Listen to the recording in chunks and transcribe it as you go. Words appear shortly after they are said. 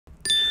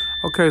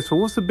Okay, so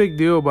what's the big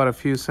deal about a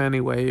fuse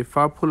anyway? If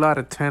I pull out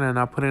a 10 and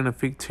I put in a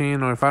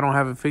 15, or if I don't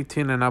have a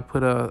 15 and I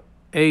put a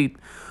 8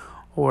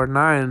 or a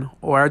 9,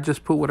 or I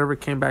just put whatever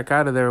came back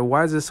out of there,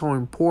 why is it so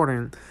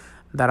important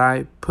that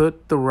I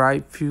put the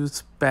right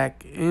fuse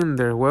back in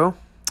there? Well,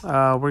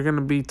 we're going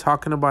to be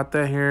talking about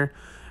that here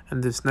in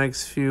this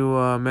next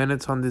few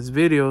minutes on this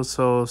video,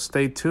 so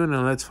stay tuned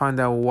and let's find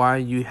out why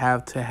you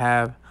have to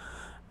have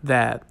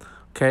that.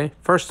 Okay,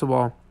 first of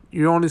all,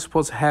 you're only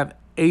supposed to have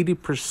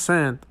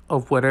 80%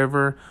 of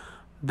whatever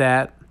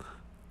that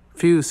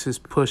fuse is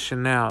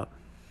pushing out.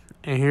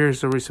 And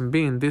here's the reason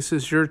being, this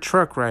is your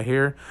truck right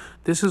here.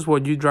 This is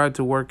what you drive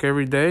to work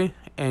every day,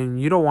 and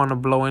you don't want to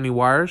blow any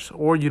wires,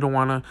 or you don't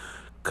want to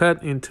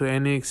cut into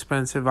any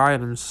expensive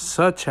items,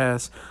 such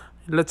as,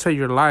 let's say,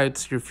 your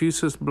lights. Your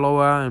fuses blow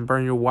out and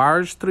burn your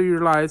wires through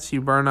your lights.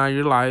 You burn out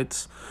your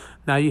lights.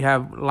 Now you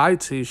have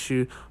lights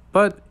issue.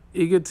 But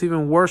it gets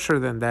even worse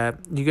than that.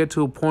 You get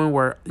to a point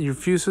where your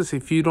fuses,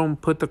 if you don't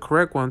put the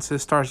correct ones, it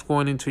starts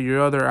going into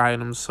your other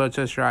items, such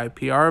as your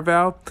IPR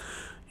valve.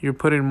 You're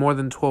putting more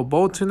than 12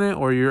 bolts in it,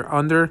 or you're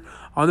under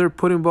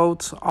putting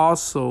bolts.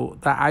 Also,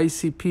 the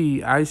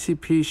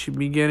ICP should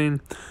be getting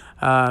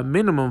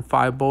minimum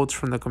 5 bolts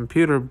from the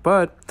computer.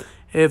 But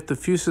if the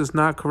fuse is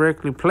not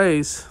correctly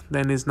placed,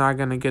 then it's not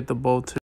going to get the bolt